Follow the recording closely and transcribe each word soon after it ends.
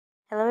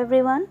Hello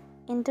everyone,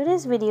 in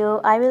today's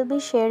video I will be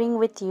sharing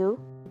with you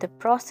the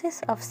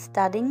process of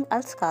studying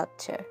a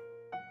sculpture.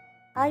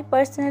 I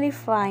personally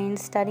find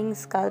studying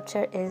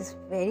sculpture is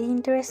very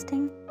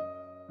interesting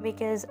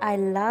because I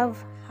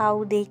love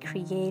how they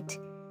create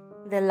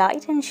the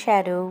light and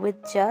shadow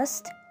with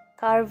just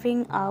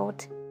carving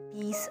out a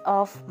piece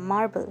of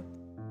marble.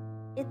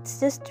 It's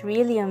just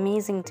really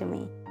amazing to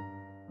me.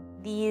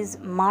 These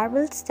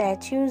marble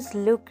statues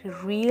look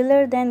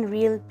realer than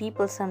real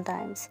people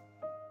sometimes.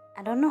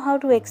 I don't know how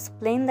to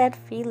explain that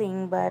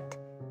feeling, but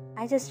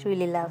I just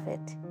really love it.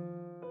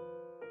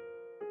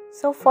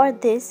 So for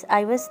this,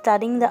 I was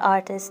studying the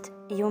artist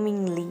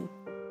Yuming Lee.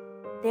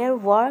 Their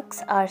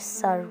works are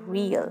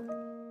surreal,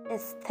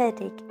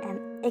 aesthetic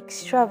and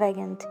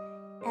extravagant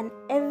and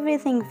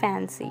everything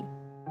fancy.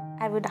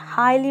 I would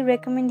highly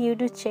recommend you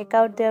to check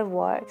out their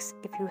works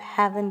if you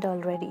haven't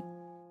already.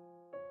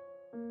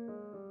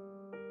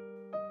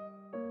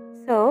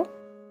 So,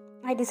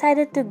 I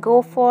decided to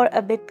go for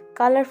a bit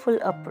colorful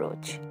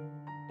approach.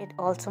 It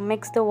also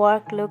makes the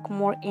work look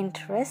more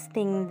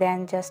interesting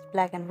than just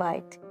black and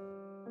white.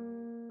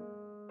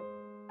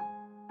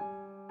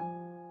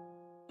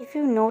 If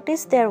you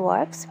notice their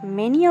works,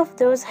 many of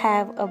those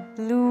have a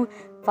blue,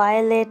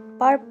 violet,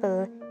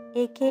 purple,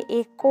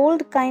 aka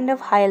cold kind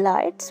of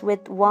highlights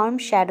with warm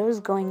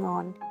shadows going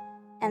on.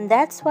 And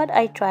that's what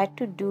I tried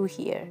to do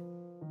here.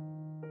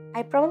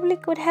 I probably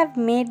could have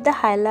made the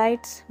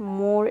highlights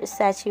more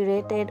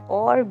saturated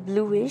or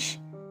bluish,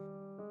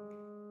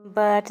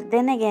 but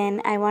then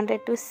again I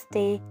wanted to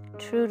stay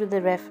true to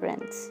the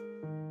reference.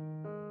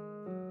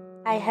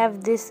 I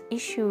have this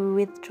issue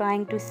with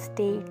trying to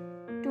stay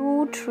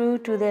too true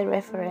to the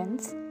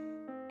reference,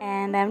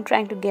 and I'm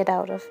trying to get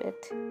out of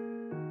it.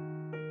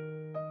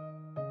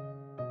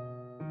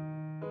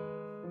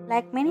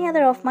 Like many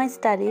other of my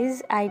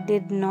studies, I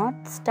did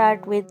not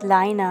start with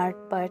line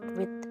art but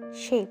with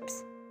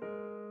shapes.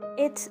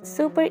 It's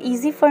super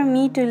easy for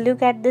me to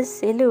look at the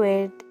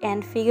silhouette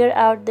and figure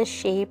out the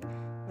shape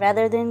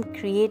rather than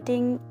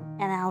creating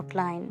an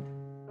outline.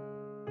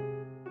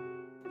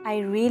 I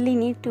really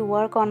need to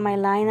work on my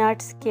line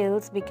art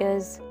skills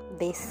because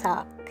they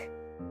suck.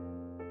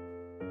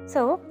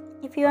 So,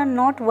 if you are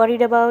not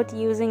worried about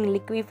using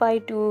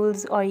liquify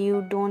tools or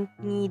you don't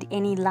need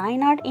any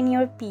line art in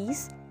your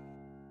piece,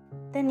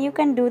 then you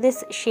can do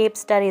this shape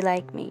study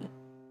like me.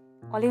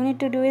 All you need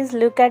to do is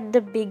look at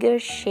the bigger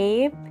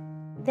shape,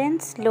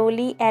 then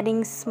slowly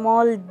adding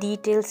small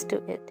details to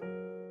it.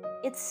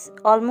 It's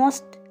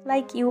almost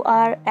like you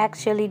are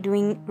actually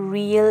doing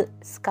real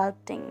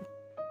sculpting.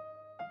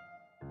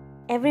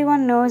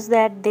 Everyone knows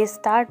that they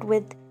start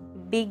with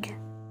big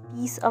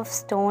piece of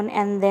stone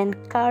and then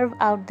carve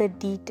out the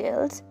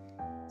details.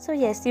 So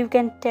yes, you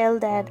can tell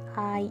that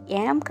I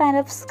am kind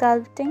of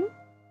sculpting.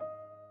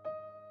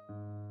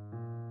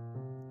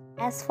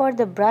 As for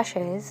the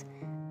brushes,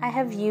 I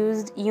have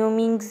used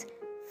Yuming's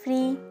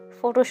free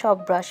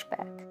Photoshop brush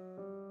pack.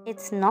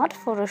 It's not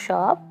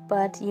Photoshop,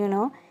 but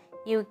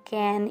you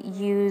can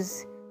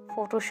use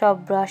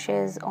Photoshop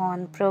brushes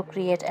on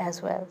Procreate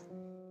as well.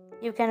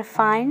 You can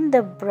find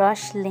the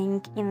brush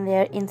link in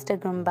their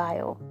Instagram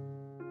bio.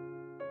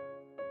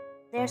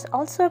 There's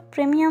also a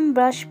premium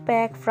brush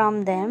pack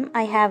from them.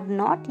 I have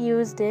not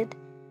used it,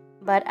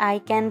 but I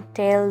can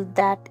tell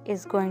that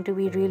is going to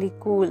be really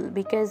cool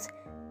because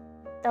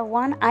the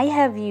one I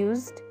have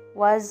used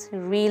was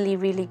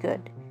really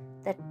good.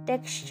 The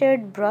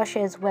textured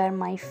brushes were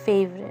my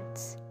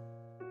favorites.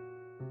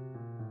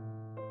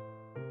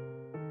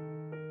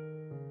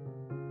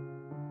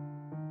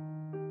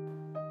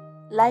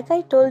 Like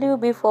I told you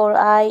before,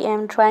 I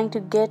am trying to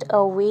get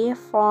away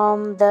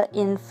from the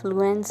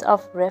influence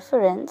of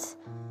reference.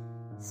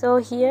 So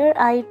here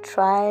I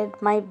tried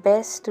my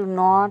best to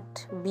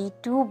not be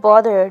too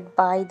bothered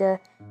by the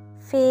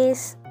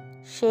face,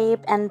 shape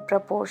and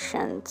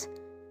proportions.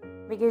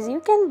 Because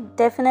you can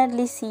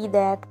definitely see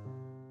that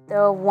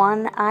the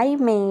one I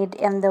made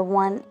and the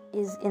one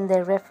is in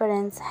the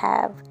reference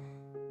have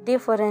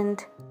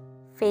different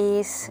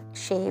face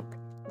shape.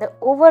 The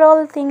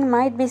overall thing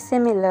might be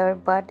similar,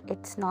 but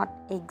it's not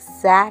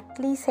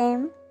exactly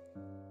same.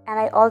 And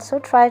I also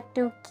tried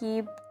to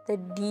keep the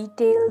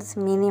details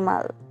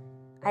minimal.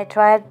 I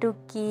tried to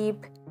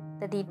keep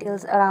the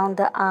details around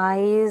the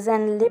eyes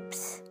and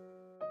lips.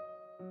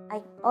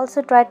 I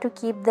also tried to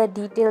keep the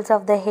details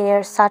of the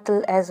hair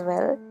subtle as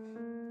well.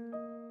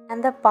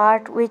 And the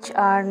part which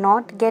are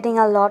not getting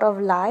a lot of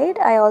light,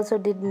 I also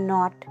did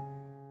not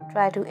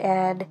try to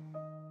add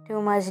too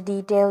much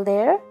detail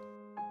there.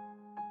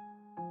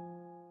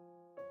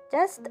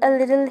 Just a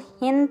little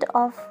hint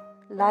of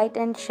light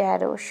and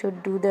shadow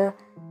should do the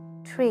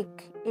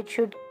trick. It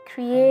should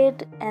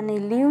create an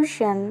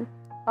illusion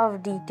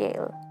of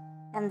detail,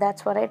 and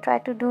that's what I try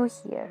to do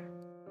here.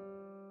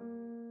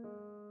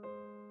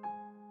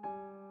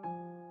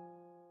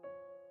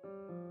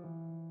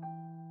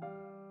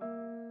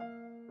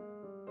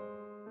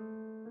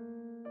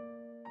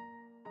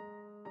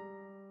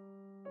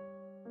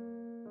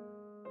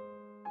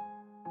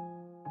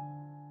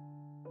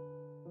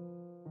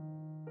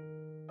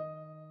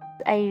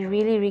 I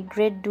really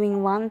regret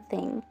doing one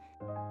thing.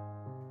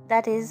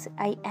 That is,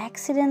 I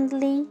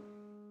accidentally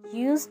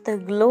used the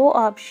glow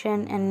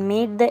option and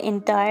made the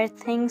entire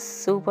thing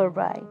super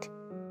bright.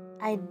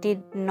 I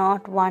did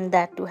not want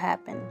that to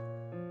happen.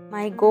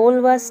 My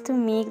goal was to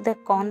make the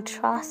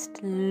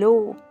contrast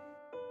low,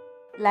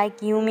 like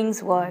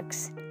Yuming's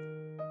works.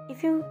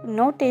 If you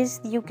notice,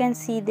 you can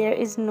see there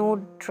is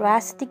no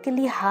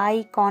drastically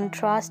high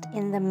contrast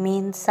in the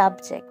main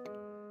subject.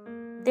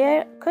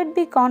 There could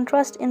be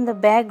contrast in the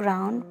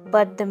background,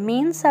 but the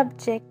main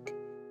subject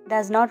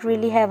does not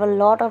really have a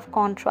lot of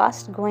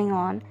contrast going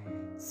on,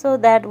 so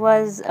that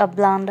was a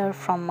blunder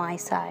from my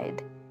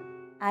side.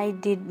 I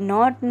did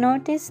not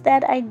notice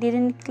that I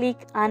didn't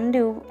click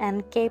undo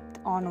and kept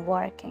on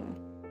working.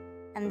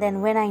 And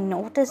then when I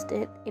noticed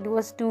it, it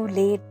was too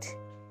late.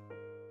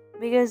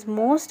 Because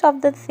most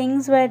of the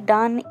things were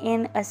done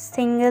in a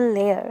single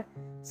layer.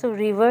 So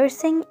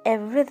reversing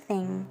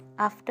everything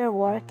after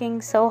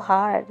working so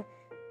hard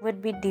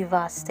would be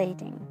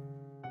devastating.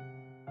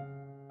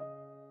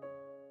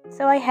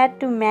 So I had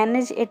to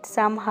manage it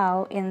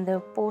somehow in the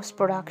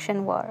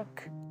post-production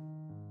work.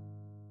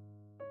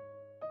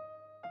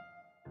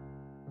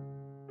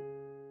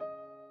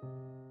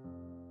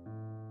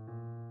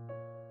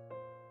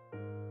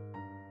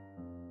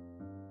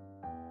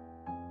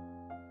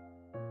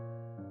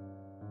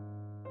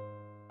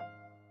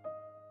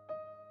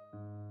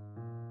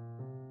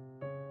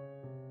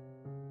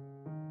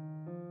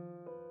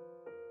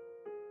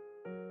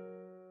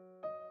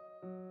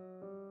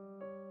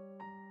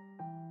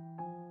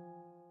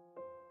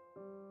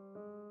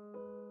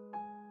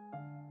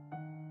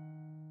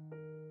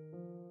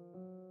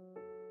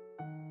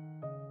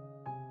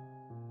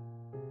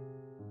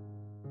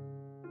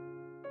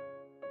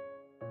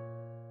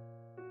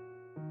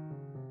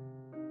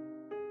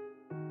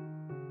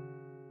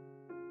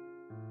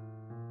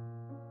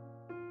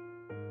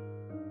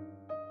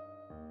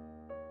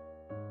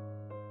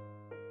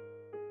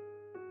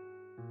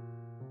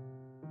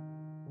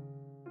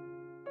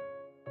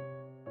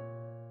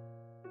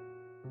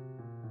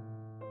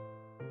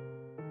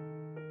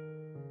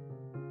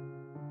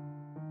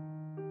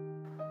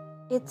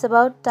 It's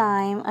about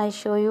time I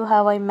show you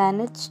how I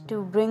managed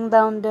to bring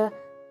down the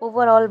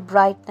overall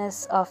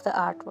brightness of the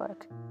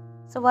artwork.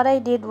 So what I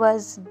did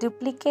was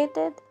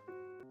duplicated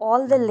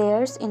all the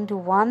layers into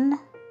one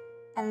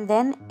and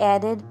then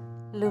added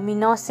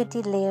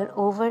luminosity layer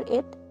over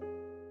it.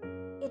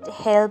 It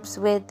helps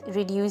with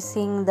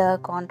reducing the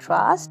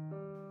contrast,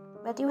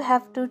 but you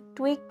have to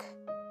tweak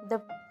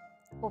the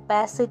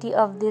opacity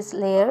of this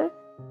layer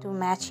to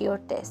match your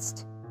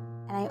taste.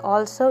 And I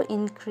also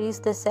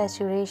increased the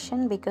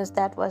saturation because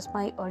that was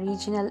my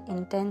original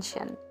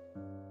intention.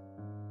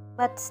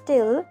 But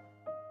still,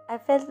 I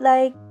felt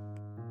like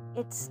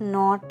it's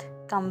not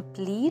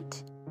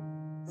complete.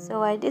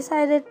 So I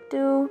decided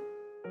to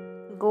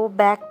go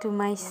back to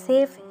my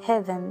safe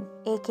haven,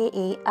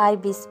 aka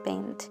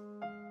Ibispaint.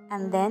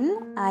 And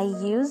then I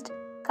used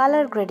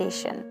color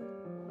gradation.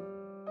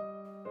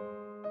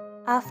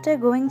 After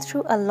going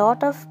through a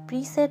lot of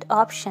preset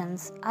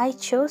options, I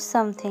chose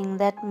something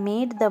that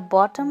made the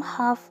bottom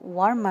half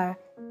warmer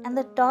and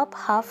the top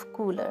half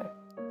cooler.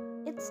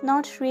 It's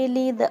not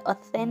really the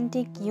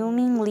authentic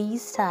Yuming Lee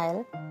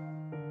style,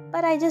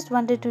 but I just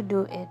wanted to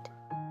do it.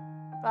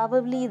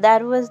 Probably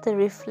that was the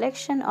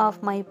reflection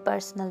of my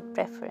personal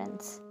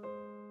preference.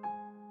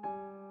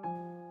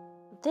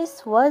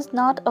 This was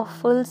not a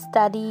full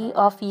study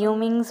of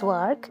Yuming's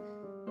work,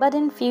 but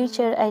in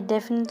future I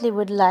definitely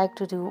would like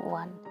to do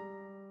one.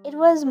 It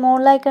was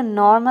more like a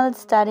normal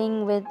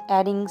studying with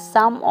adding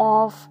some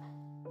of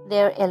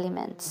their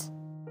elements.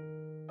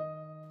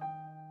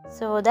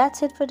 So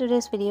that's it for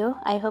today's video.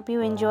 I hope you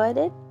enjoyed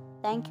it.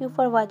 Thank you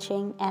for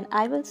watching and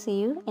I will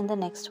see you in the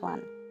next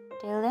one.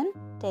 Till then,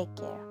 take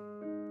care.